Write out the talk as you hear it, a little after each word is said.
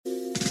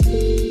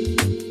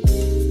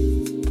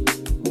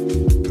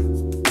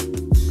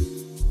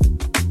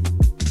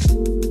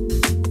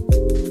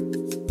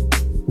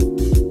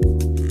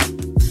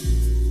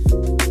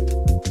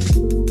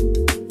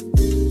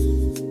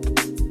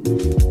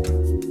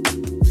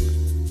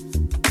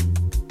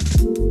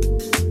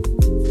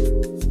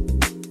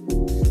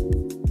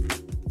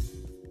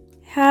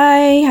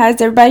how's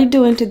everybody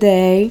doing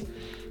today?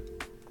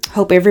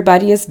 Hope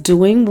everybody is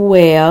doing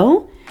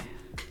well.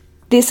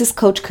 This is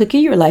Coach Cookie,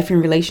 your life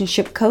and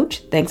relationship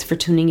coach. Thanks for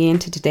tuning in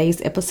to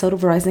today's episode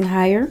of Rising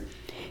Higher.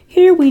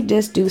 Here we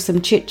just do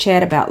some chit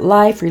chat about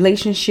life,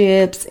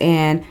 relationships,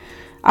 and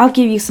I'll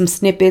give you some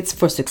snippets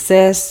for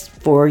success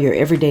for your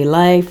everyday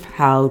life,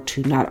 how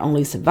to not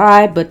only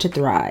survive, but to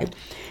thrive.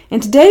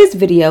 In today's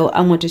video, I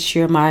want to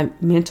share my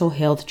mental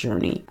health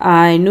journey.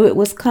 I knew it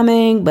was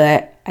coming,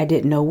 but I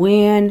didn't know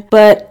when.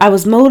 But I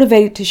was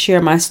motivated to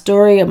share my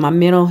story of my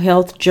mental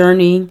health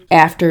journey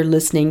after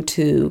listening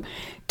to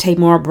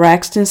Tamar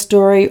Braxton's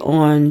story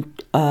on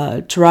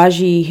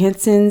Taraji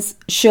Henson's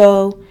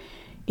show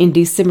in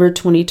December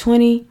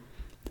 2020.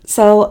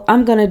 So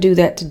I'm going to do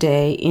that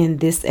today in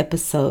this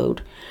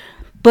episode.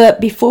 But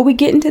before we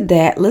get into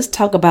that, let's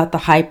talk about the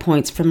high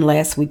points from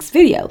last week's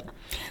video.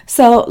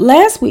 So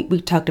last week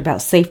we talked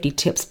about safety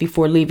tips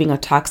before leaving a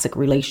toxic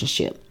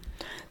relationship.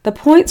 The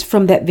points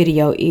from that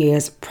video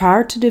is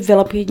prior to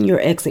developing your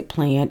exit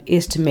plan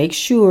is to make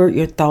sure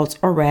your thoughts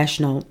are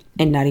rational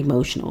and not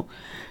emotional.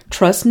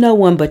 Trust no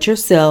one but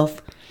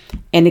yourself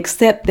and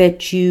accept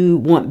that you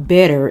want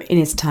better and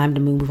it's time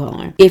to move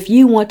on. If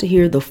you want to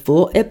hear the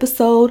full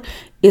episode,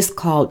 it's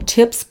called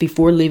Tips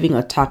Before Leaving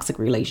a Toxic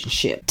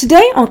Relationship.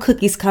 Today on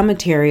Cookie's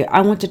Commentary,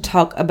 I want to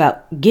talk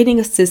about getting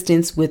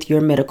assistance with your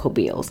medical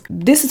bills.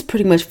 This is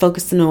pretty much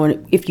focusing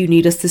on if you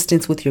need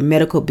assistance with your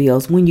medical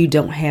bills when you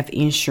don't have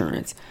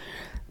insurance.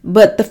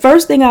 But the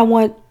first thing I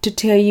want to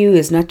tell you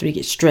is not to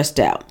get stressed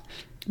out.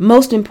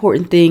 Most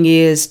important thing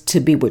is to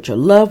be with your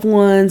loved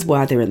ones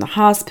while they're in the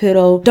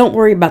hospital. Don't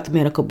worry about the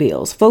medical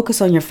bills.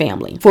 Focus on your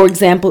family. For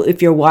example,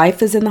 if your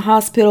wife is in the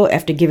hospital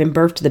after giving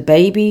birth to the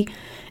baby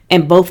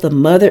and both the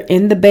mother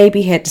and the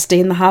baby had to stay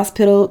in the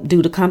hospital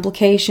due to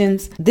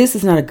complications, this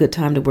is not a good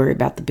time to worry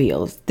about the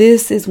bills.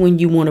 This is when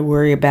you want to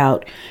worry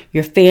about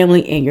your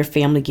family and your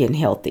family getting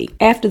healthy.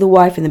 After the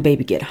wife and the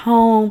baby get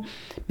home,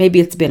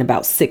 maybe it's been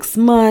about 6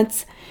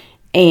 months,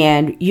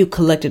 and you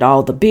collected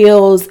all the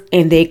bills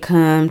and they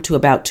come to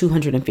about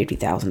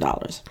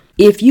 $250,000.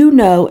 If you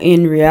know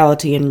in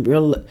reality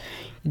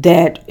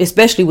that,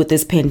 especially with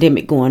this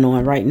pandemic going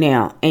on right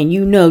now, and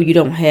you know you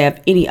don't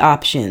have any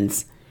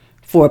options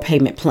for a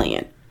payment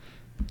plan,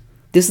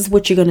 this is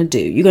what you're going to do.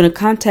 You're going to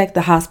contact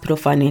the hospital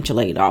financial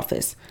aid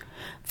office.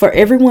 For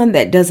everyone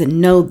that doesn't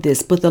know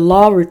this, but the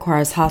law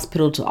requires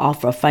hospitals to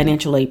offer a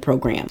financial aid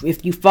program.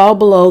 If you fall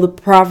below the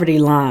poverty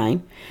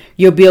line,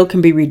 your bill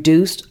can be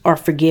reduced or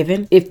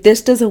forgiven. If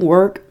this doesn't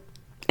work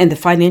and the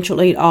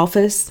financial aid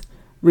office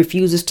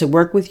refuses to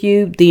work with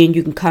you, then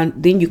you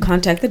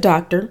contact the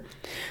doctor.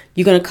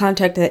 You're going to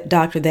contact that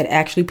doctor that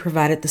actually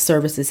provided the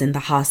services in the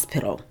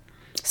hospital.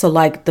 So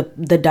like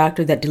the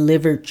doctor that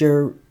delivered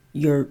your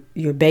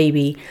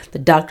baby, the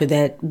doctor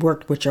that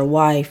worked with your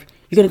wife,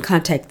 you're going to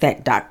contact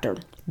that doctor.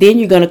 Then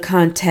you're going to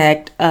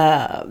contact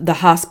the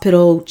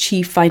hospital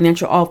chief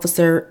financial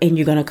officer, and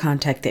you're going to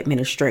contact the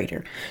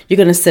administrator. You're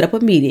going to set up a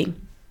meeting.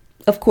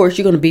 Of course,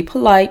 you're going to be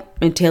polite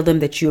and tell them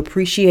that you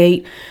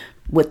appreciate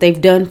what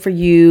they've done for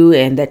you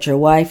and that your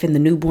wife and the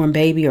newborn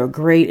baby are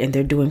great and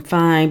they're doing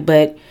fine,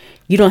 but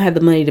you don't have the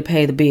money to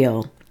pay the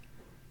bill.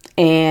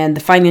 And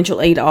the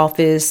financial aid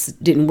office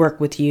didn't work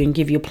with you and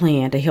give you a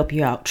plan to help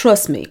you out.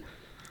 Trust me.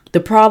 The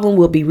problem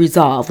will be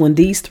resolved when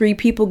these 3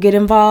 people get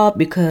involved,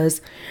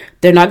 because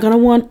they're not going to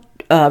want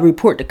a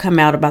report to come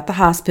out about the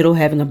hospital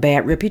having a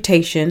bad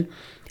reputation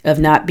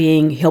of not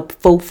being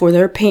helpful for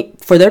their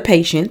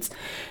patients.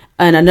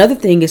 And another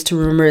thing is to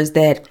remember is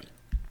that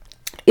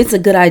it's a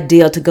good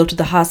idea to go to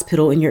the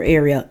hospital in your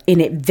area in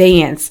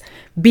advance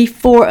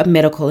before a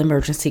medical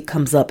emergency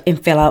comes up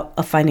and fill out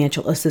a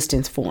financial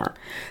assistance form.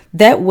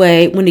 That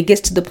way, when it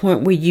gets to the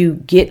point where you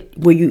get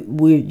where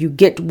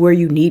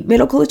you need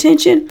medical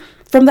attention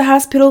from the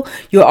hospital,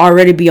 you'll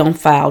already be on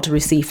file to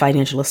receive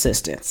financial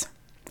assistance.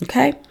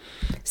 Okay?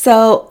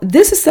 So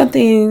this is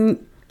something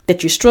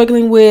that you're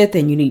struggling with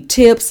and you need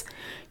tips.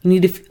 You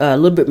need a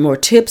little bit more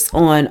tips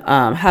on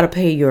how to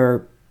pay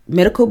your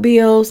medical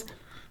bills.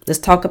 Let's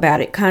talk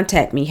about it.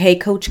 Contact me,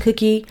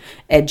 heycoachcookie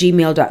at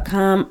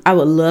gmail.com. I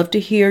would love to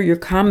hear your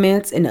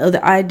comments and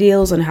other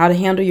ideas on how to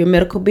handle your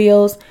medical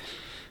bills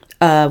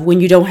when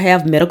you don't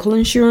have medical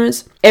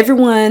insurance.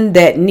 Everyone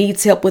that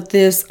needs help with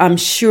this, I'm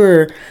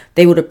sure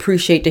they would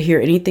appreciate to hear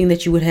anything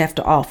that you would have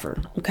to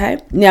offer. Okay.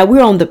 Now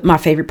we're on my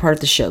favorite part of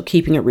the show,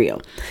 keeping it real.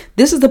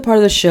 This is the part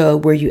of the show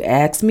where you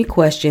ask me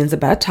questions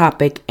about a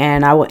topic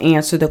and I will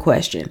answer the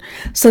question.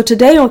 So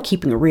today on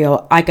Keeping It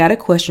Real, I got a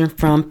question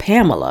from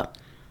Pamela.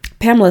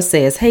 Pamela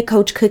says, "Hey,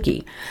 Coach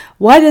Cookie,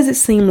 why does it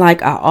seem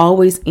like I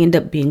always end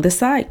up being the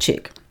side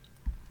chick?"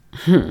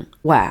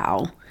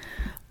 Wow.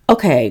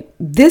 Okay,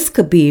 this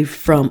could be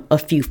from a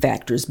few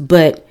factors,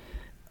 but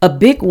a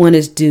big one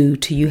is due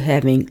to you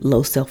having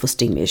low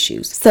self-esteem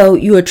issues. So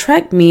you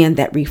attract men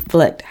that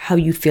reflect how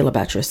you feel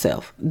about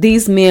yourself.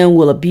 These men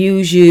will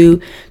abuse you,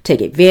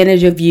 take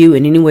advantage of you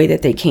in any way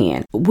that they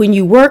can. When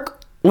you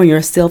work on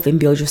yourself and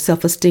build your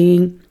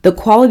self-esteem, the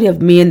quality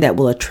of men that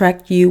will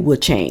attract you will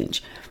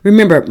change.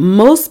 Remember,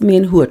 most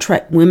men who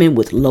attract women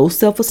with low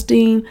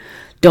self-esteem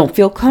don't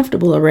feel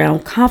comfortable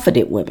around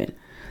confident women.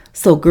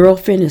 So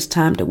girlfriend, it's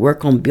time to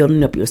work on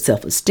building up your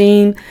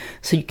self-esteem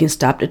so you can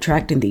stop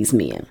attracting these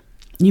men.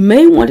 You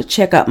may want to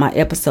check out my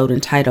episode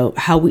entitled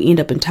How We End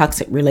Up in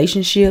Toxic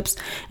Relationships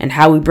and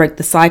How We Break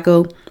the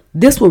Cycle.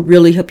 This will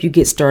really help you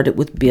get started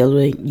with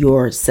building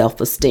your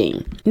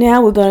self-esteem.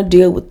 Now we're going to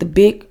deal with the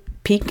big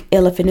pink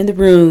elephant in the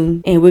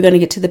room, and we're going to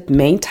get to the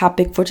main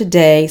topic for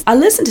today. I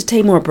listened to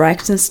Tamar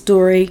Braxton's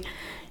story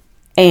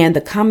and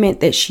the comment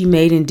that she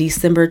made in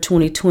December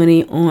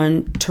 2020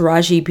 on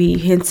Taraji P.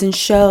 Henson's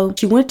show.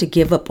 She wanted to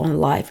give up on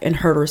life and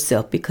hurt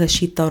herself because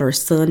she thought her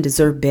son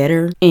deserved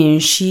better,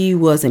 and she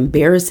was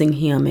embarrassing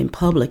him in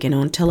public and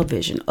on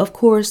television. Of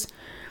course,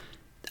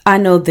 I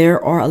know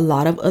there are a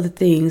lot of other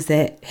things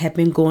that have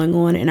been going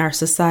on in our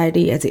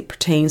society as it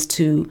pertains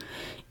to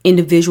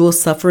individuals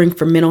suffering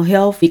from mental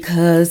health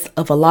because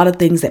of a lot of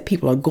things that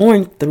people are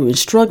going through and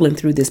struggling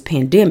through this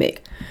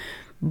pandemic.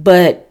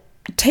 But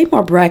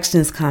Tamar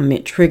Braxton's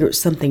comment triggered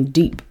something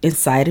deep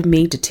inside of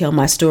me to tell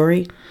my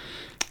story.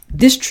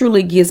 This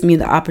truly gives me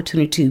the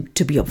opportunity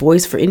to be a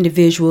voice for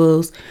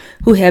individuals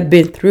who have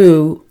been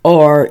through,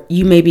 or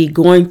you may be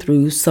going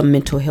through, some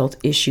mental health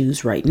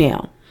issues right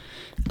now.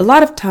 A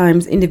lot of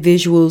times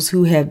individuals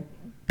who have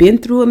been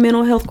through a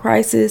mental health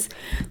crisis,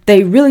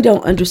 they really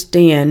don't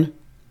understand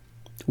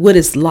what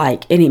it's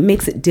like, and it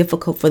makes it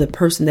difficult for the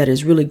person that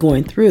is really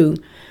going through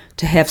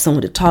to have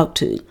someone to talk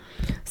to.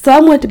 So I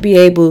want to be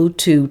able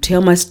to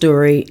tell my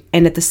story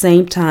and at the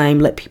same time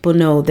let people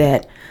know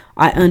that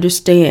I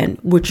understand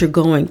what you're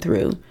going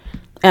through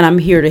and I'm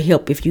here to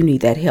help if you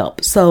need that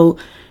help. So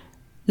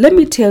let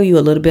me tell you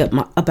a little bit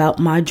about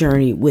my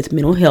journey with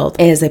mental health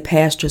as a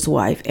pastor's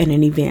wife and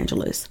an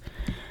evangelist.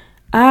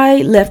 I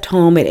left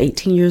home at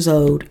 18 years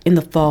old in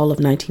the fall of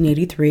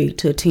 1983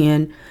 to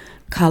attend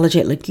college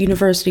at Lake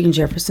University in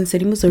Jefferson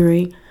City,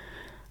 Missouri.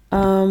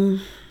 A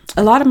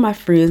lot of my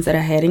friends that I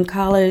had in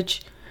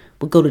college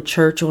would go to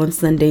church on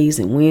Sundays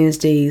and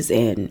Wednesdays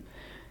and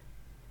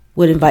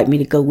would invite me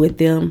to go with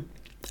them.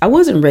 I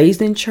wasn't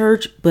raised in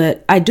church,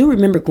 but I do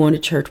remember going to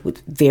church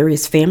with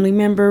various family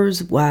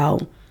members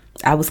while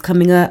I was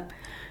coming up.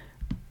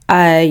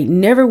 I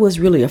never was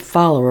really a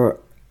follower,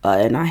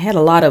 and I had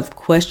a lot of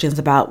questions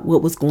about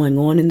what was going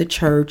on in the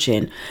church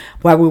and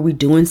why were we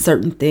doing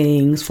certain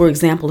things. For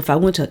example, if I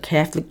went to a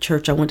Catholic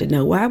church, I wanted to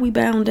know, why are we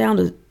bowing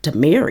down to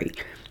Mary?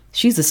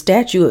 She's a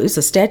statue. It's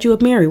a statue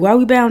of Mary. Why are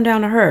we bowing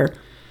down to her?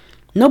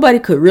 Nobody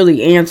could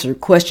really answer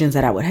questions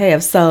that I would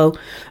have. So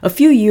a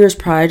few years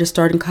prior to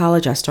starting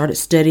college, I started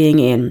studying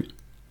in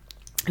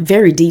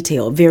very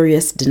detailed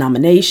various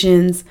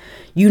denominations.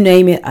 You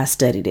name it, I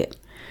studied it.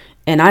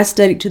 And I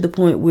studied to the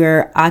point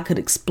where I could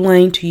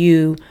explain to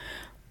you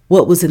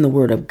what was in the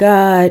Word of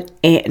God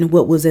and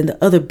what was in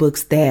the other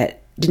books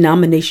that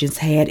denominations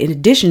had in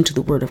addition to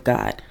the Word of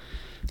God.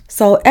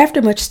 So after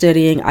much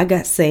studying, I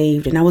got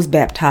saved and I was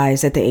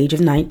baptized at the age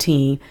of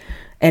 19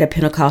 at a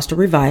Pentecostal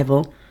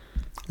revival.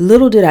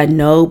 Little did I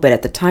know, but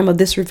at the time of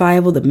this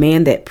revival, the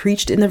man that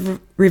preached in the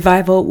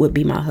revival would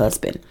be my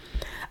husband.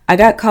 I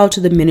got called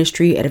to the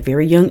ministry at a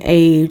very young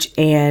age,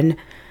 and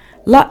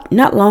not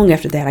long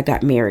after that, I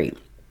got married.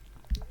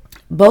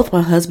 Both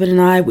my husband and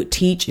I would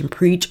teach and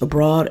preach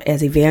abroad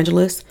as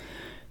evangelists.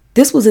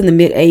 This was in the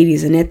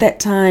mid-'80s, and at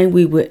that time,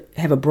 we would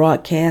have a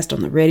broadcast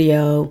on the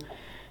radio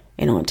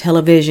and on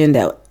television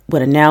that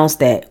would announce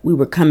that we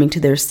were coming to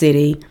their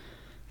city.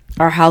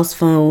 Our house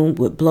phone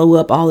would blow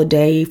up all the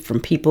day from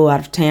people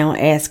out of town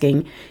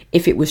asking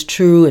if it was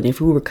true and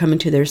if we were coming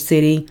to their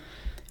city.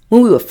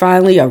 When we would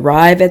finally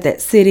arrive at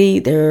that city,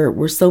 there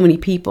were so many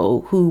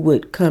people who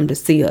would come to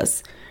see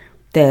us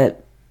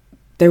that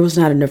there was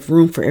not enough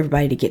room for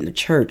everybody to get in the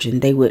church,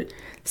 and they would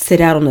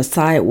sit out on the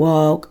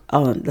sidewalk,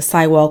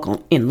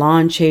 in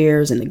lawn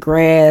chairs, in the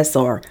grass,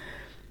 or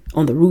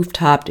on the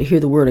rooftop to hear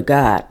the word of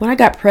God. When I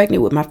got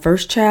pregnant with my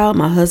first child,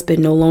 my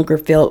husband no longer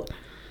felt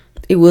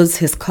it was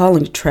his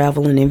calling to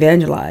travel and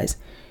evangelize.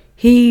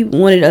 He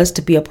wanted us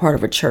to be a part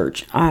of a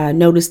church. I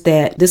noticed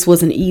that this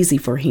wasn't easy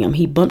for him.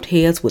 He bumped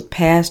heads with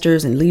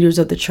pastors and leaders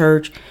of the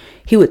church.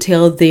 He would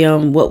tell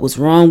them what was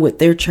wrong with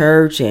their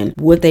church and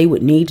what they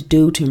would need to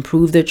do to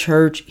improve their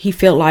church. He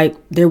felt like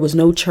there was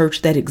no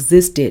church that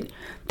existed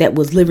that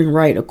was living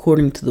right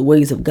according to the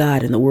ways of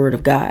God and the Word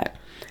of God.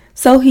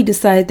 So he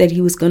decided that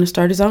he was going to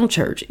start his own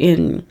church.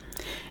 In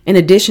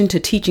addition to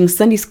teaching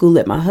Sunday school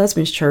at my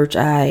husband's church,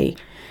 I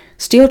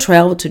still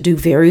traveled to do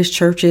various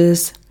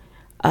churches,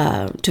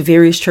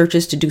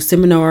 to do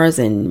seminars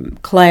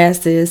and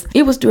classes.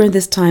 It was during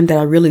this time that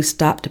I really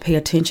stopped to pay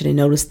attention and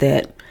noticed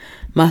that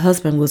my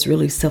husband was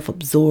really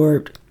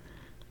self-absorbed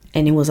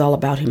and it was all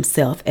about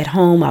himself. At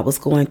home, I was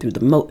going through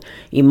the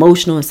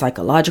emotional and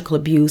psychological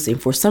abuse,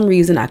 and for some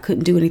reason, I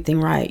couldn't do anything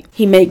right.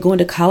 He made going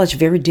to college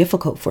very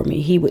difficult for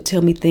me. He would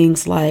tell me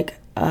things like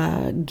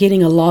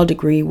getting a law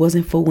degree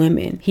wasn't for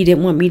women. He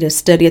didn't want me to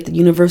study at the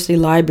university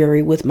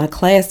library with my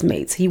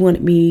classmates. He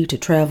wanted me to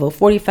travel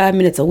 45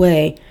 minutes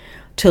away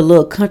to a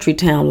little country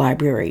town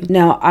library.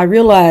 Now, I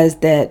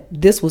realized that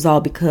this was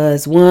all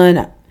because,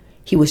 one,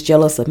 he was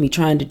jealous of me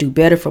trying to do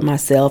better for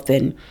myself,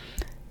 and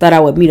thought I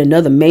would meet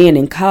another man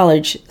in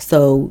college,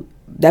 so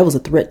that was a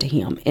threat to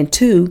him. And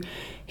 2,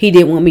 he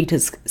didn't want me to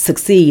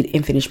succeed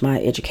and finish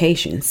my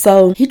education.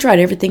 So he tried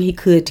everything he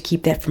could to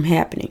keep that from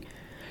happening.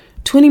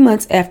 20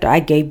 months after I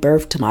gave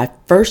birth to my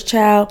first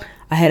child,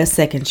 I had a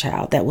second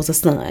child. That was a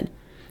son.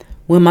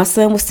 When my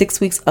son was 6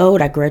 weeks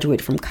old, I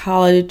graduated from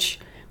college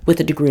with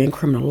a degree in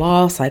criminal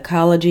law,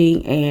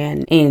 psychology,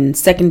 and in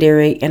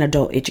secondary and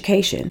adult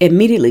education.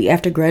 Immediately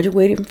after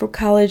graduating from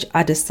college,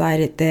 I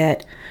decided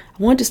that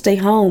I wanted to stay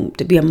home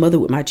to be a mother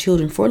with my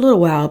children for a little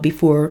while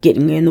before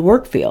getting in the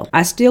work field.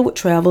 I still would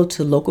travel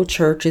to local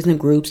churches and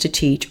groups to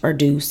teach or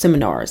do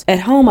seminars. At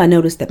home, I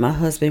noticed that my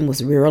husband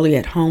was rarely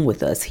at home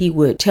with us. He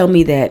would tell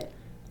me that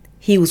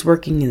he was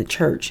working in the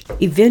church.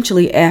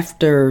 Eventually,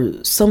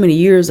 after so many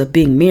years of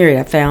being married,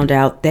 I found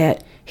out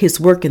that his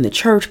work in the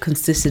church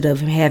consisted of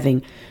him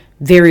having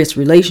various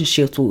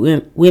relationships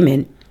with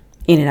women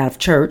in and out of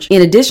church.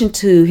 In addition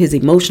to his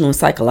emotional and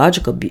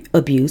psychological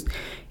abuse,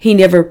 he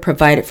never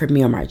provided for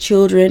me or my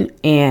children,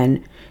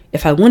 and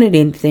if I wanted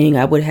anything,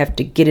 I would have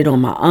to get it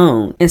on my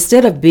own.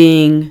 Instead of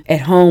being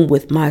at home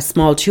with my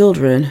small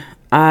children,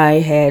 I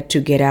had to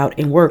get out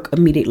and work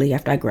immediately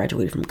after I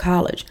graduated from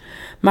college.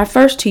 My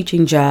first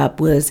teaching job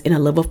was in a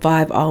level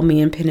 5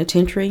 all-men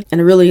penitentiary,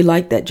 and I really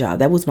liked that job.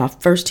 That was my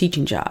first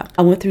teaching job.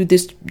 I went through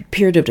this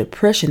period of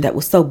depression that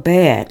was so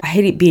bad. I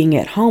hated being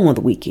at home on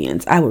the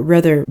weekends. I would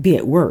rather be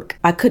at work.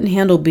 I couldn't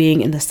handle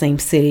being in the same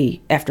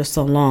city after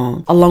so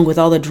long, along with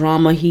all the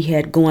drama he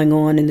had going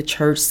on in the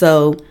church.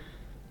 So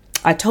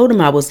I told him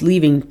I was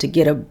leaving to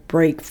get a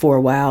break for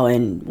a while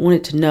and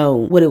wanted to know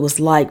what it was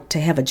like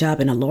to have a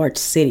job in a large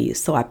city.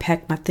 So I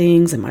packed my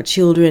things and my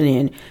children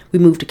and we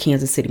moved to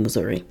Kansas City,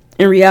 Missouri.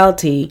 In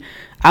reality,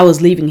 I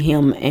was leaving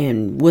him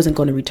and wasn't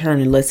going to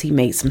return unless he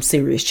made some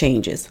serious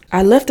changes.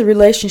 I left the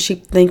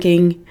relationship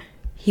thinking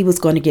he was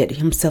going to get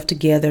himself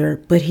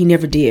together, but he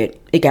never did.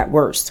 It got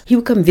worse. He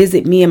would come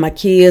visit me and my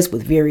kids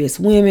with various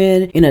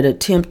women in an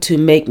attempt to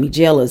make me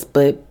jealous,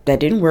 but that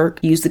didn't work.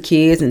 He used the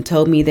kids and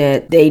told me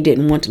that they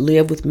didn't want to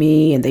live with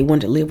me and they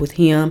wanted to live with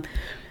him.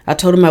 I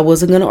told him I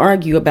wasn't going to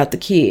argue about the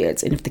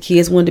kids, and if the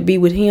kids wanted to be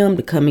with him,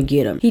 to come and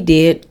get them. He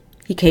did.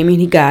 He came in,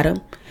 he got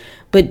them.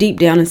 But deep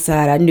down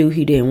inside, I knew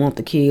he didn't want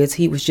the kids.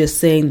 He was just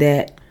saying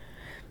that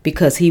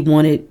because he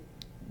wanted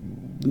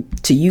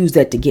to use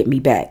that to get me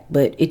back,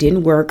 but it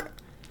didn't work.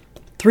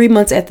 3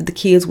 months after the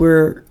kids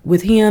were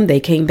with him,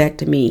 they came back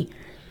to me.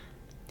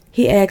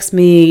 He asked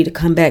me to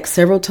come back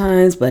several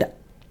times, but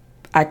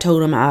I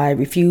told him I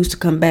refused to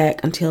come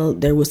back until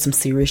there was some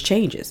serious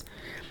changes.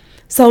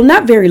 So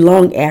not very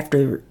long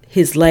after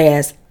his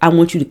last "I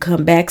want you to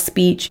come back"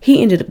 speech,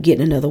 he ended up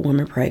getting another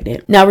woman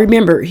pregnant. Now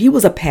remember, he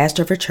was a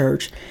pastor of a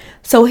church,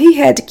 so he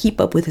had to keep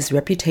up with his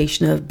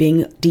reputation of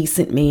being a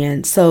decent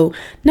man. So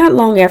not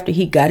long after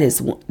he got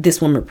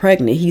this woman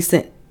pregnant, he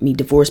sent me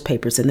divorce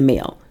papers in the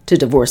mail to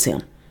divorce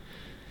him.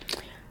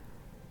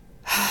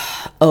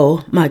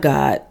 Oh my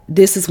God,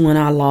 this is when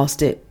I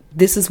lost it.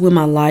 This is when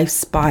my life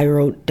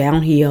spiraled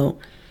downhill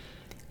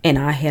and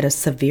I had a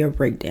severe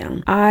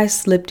breakdown. I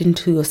slipped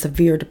into a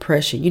severe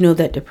depression. You know,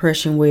 that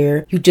depression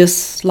where you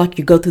just like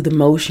you go through the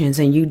motions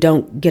and you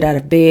don't get out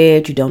of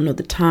bed, you don't know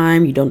the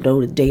time, you don't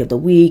know the day of the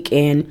week,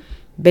 and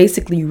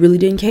basically you really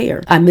didn't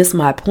care. I missed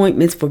my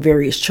appointments for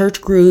various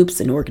church groups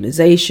and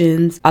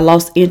organizations. I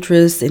lost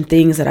interest in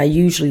things that I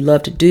usually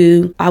love to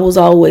do. I was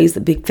always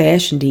a big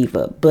fashion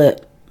diva,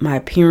 but my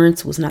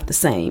appearance was not the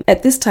same.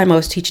 At this time, I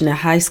was teaching at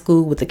high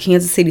school with the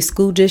Kansas City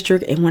School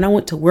District, and when I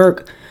went to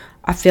work,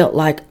 I felt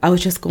like I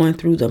was just going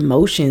through the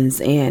motions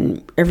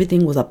and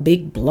everything was a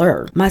big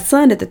blur. My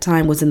son at the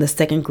time was in the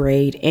 2nd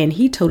grade, and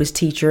he told his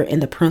teacher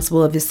and the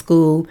principal of his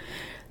school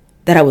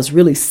that I was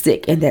really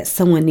sick and that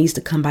someone needs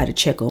to come by to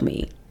check on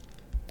me.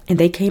 And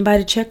they came by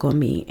to check on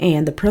me,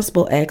 and the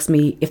principal asked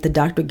me if the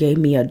doctor gave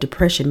me a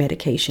depression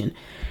medication.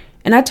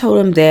 And I told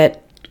him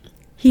that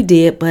he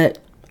did, but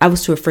I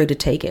was too afraid to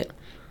take it.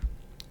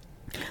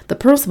 The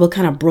principal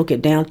kind of broke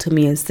it down to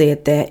me and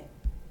said that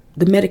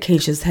the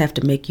medications have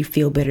to make you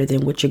feel better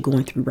than what you're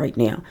going through right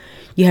now.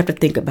 You have to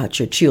think about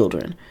your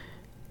children,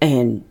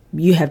 and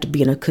you have to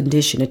be in a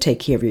condition to take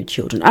care of your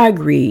children. I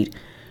agreed.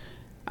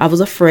 I was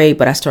afraid,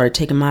 but I started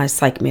taking my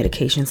psych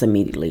medications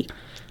immediately.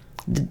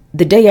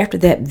 The day after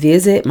that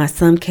visit, my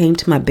son came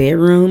to my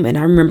bedroom, and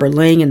I remember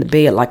laying in the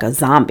bed like a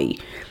zombie.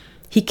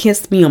 He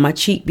kissed me on my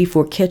cheek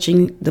before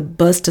catching the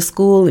bus to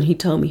school, and he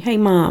told me, "Hey,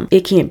 Mom,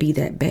 it can't be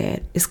that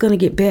bad. It's going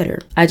to get better."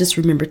 I just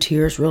remember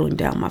tears rolling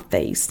down my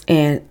face,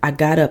 and I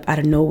got up out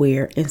of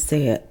nowhere and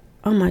said,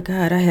 "Oh my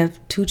God, I have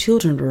 2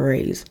 children to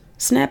raise.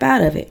 Snap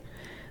out of it."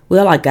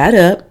 Well, I got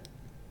up.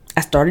 I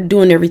started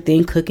doing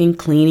everything: cooking,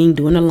 cleaning,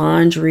 doing the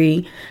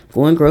laundry,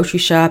 going grocery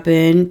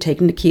shopping,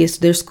 taking the kids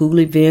to their school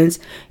events,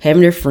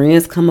 having their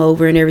friends come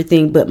over and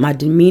everything. But my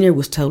demeanor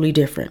was totally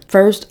different.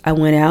 First, I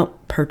went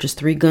out, purchased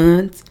 3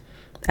 guns.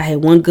 I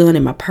had 1 gun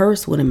in my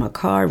purse, 1 in my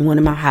car, and 1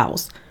 in my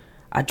house.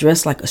 I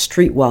dressed like a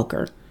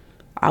streetwalker.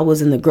 I was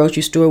in the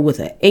grocery store with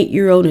an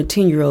 8-year-old and a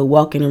 10-year-old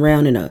walking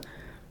around in a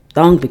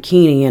thong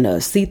bikini and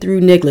a see-through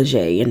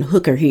negligee and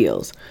hooker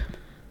heels.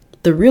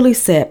 The really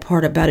sad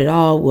part about it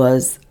all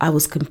was I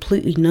was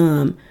completely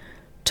numb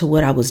to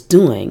what I was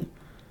doing.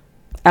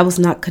 I was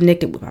not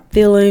connected with my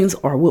feelings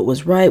or what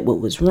was right, what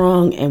was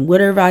wrong, and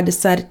whatever I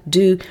decided to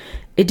do,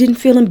 it didn't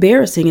feel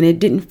embarrassing and it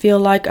didn't feel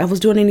like I was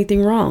doing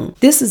anything wrong.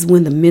 This is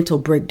when the mental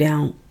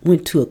breakdown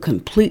went to a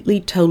completely,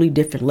 totally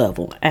different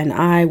level, and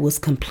I was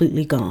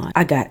completely gone.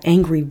 I got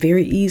angry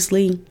very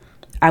easily.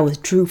 I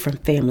withdrew from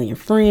family and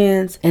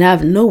friends, and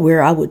out of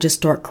nowhere, I would just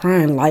start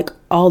crying like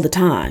all the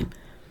time.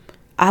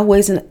 I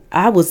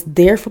was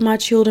there for my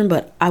children,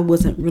 but I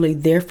wasn't really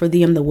there for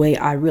them the way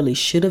I really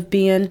should have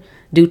been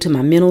due to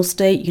my mental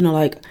state.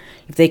 Like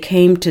if they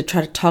came to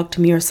try to talk to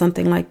me or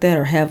something like that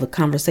or have a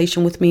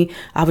conversation with me,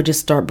 I would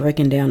just start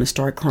breaking down and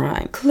start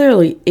crying.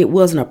 Clearly, it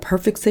wasn't a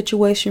perfect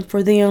situation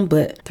for them,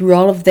 but through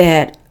all of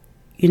that,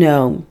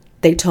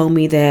 they told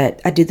me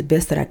that I did the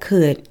best that I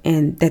could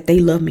and that they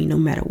love me no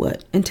matter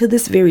what. And to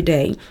this very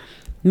day,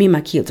 me and my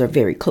kids are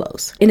very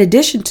close. In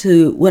addition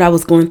to what I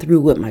was going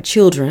through with my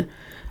children,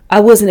 I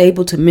wasn't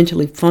able to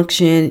mentally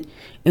function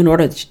in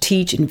order to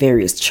teach in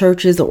various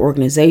churches or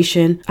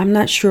organizations. I'm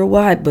not sure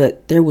why,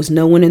 but there was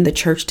no one in the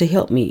church to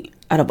help me.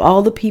 Out of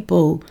all the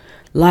people,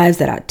 lives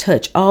that I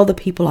touched, all the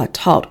people I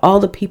taught, all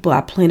the people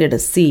I planted a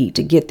seed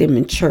to get them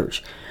in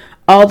church,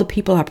 all the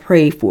people I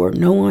prayed for,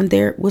 no one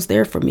there was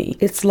there for me.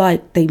 It's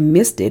like they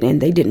missed it and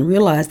they didn't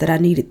realize that I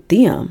needed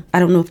them. I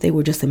don't know if they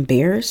were just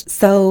embarrassed.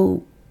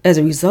 So as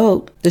a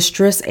result, the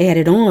stress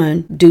added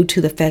on due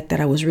to the fact that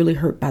I was really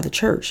hurt by the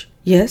church.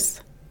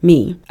 Yes.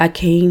 Me. I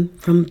came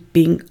from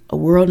being a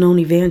world-known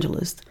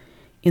evangelist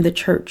in the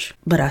church,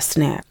 but I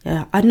snapped.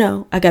 Yeah, I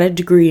know. I got a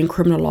degree in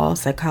criminal law,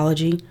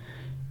 psychology.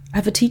 I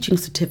have a teaching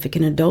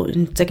certificate in adult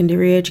and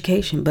secondary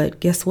education, but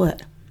guess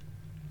what?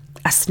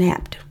 I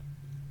snapped.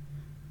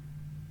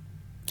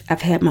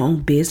 I've had my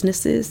own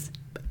businesses.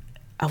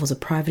 I was a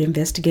private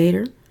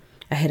investigator.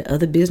 I had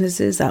other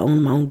businesses. I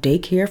owned my own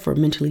daycare for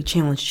mentally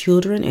challenged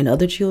children and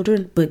other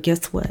children, but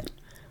guess what?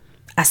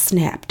 I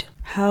snapped.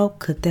 How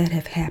could that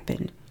have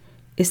happened?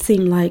 It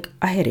seemed like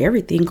I had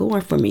everything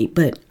going for me,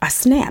 but I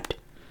snapped.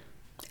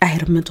 I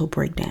had a mental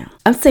breakdown.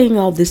 I'm saying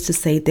all this to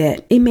say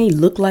that it may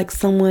look like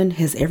someone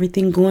has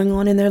everything going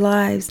on in their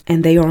lives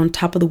and they are on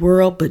top of the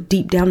world, but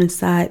deep down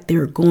inside,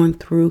 they're going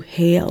through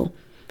hell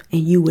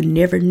and you would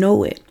never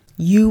know it.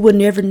 You would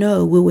never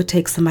know what would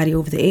take somebody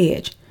over the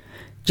edge.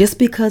 Just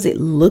because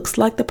it looks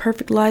like the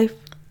perfect life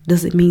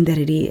doesn't mean that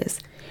it is.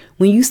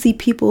 When you see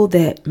people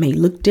that may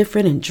look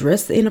different and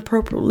dress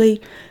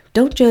inappropriately,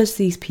 don't judge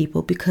these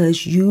people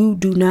because you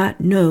do not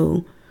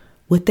know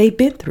what they've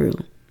been through.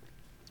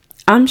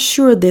 I'm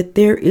sure that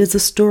there is a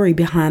story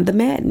behind the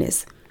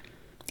madness.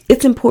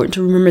 It's important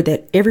to remember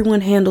that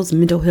everyone handles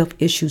mental health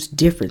issues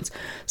different,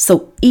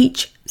 so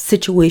each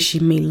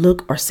situation may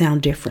look or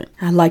sound different.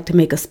 I'd like to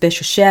make a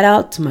special shout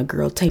out to my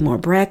girl Tamar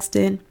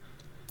Braxton,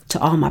 to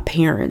all my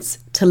parents,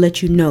 to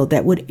let you know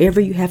that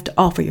whatever you have to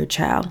offer your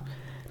child,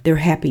 they're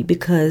happy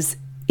because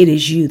it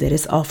is you that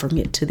is offering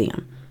it to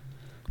them.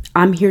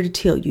 I'm here to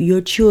tell you,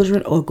 your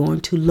children are going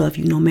to love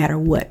you no matter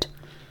what.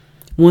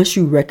 Once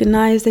you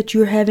recognize that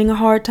you're having a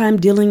hard time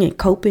dealing and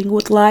coping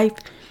with life,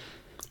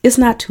 it's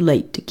not too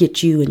late to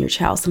get you and your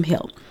child some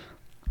help.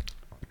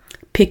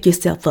 Pick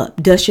yourself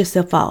up, dust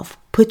yourself off,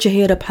 put your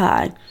head up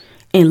high,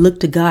 and look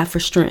to God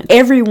for strength.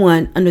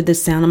 Everyone under the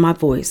sound of my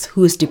voice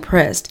who is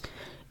depressed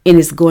and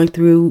is going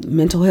through a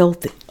mental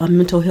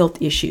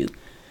health issue.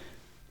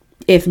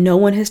 If no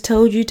one has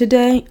told you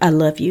today, I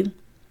love you.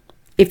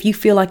 If you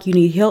feel like you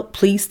need help,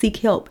 please seek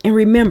help. And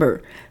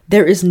remember,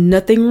 there is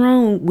nothing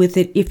wrong with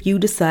it if you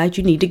decide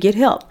you need to get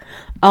help.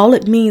 All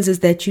it means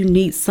is that you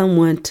need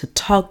someone to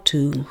talk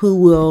to who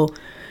will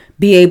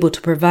be able to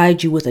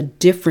provide you with a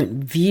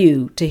different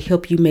view to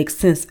help you make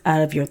sense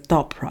out of your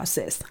thought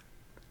process.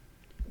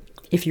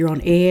 If you're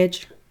on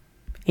edge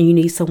and you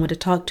need someone to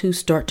talk to,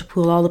 start to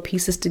pull all the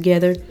pieces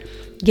together,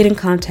 get in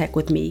contact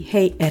with me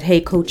at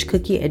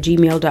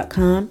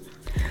heycoachcookie@gmail.com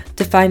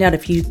to find out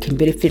if you can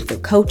benefit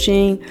from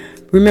coaching.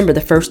 Remember,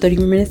 the first 30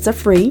 minutes are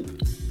free.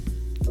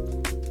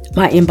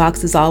 My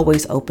inbox is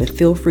always open.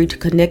 Feel free to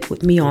connect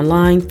with me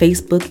online,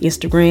 Facebook,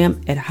 Instagram,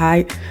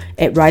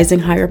 at Rising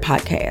Higher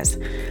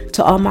Podcast.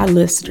 To all my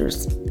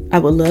listeners, I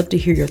would love to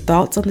hear your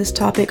thoughts on this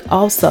topic.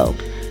 Also,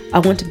 I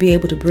want to be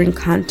able to bring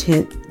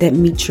content that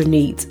meets your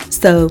needs.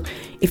 So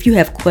if you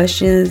have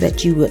questions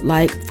that you would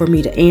like for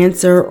me to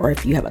answer, or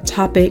if you have a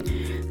topic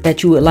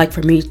that you would like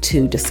for me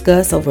to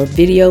discuss over a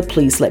video,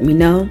 please let me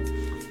know.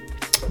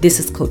 This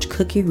is Coach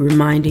Cookie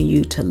reminding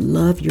you to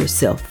love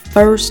yourself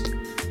first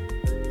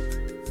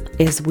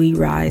as we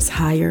rise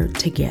higher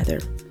together.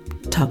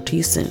 Talk to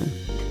you soon.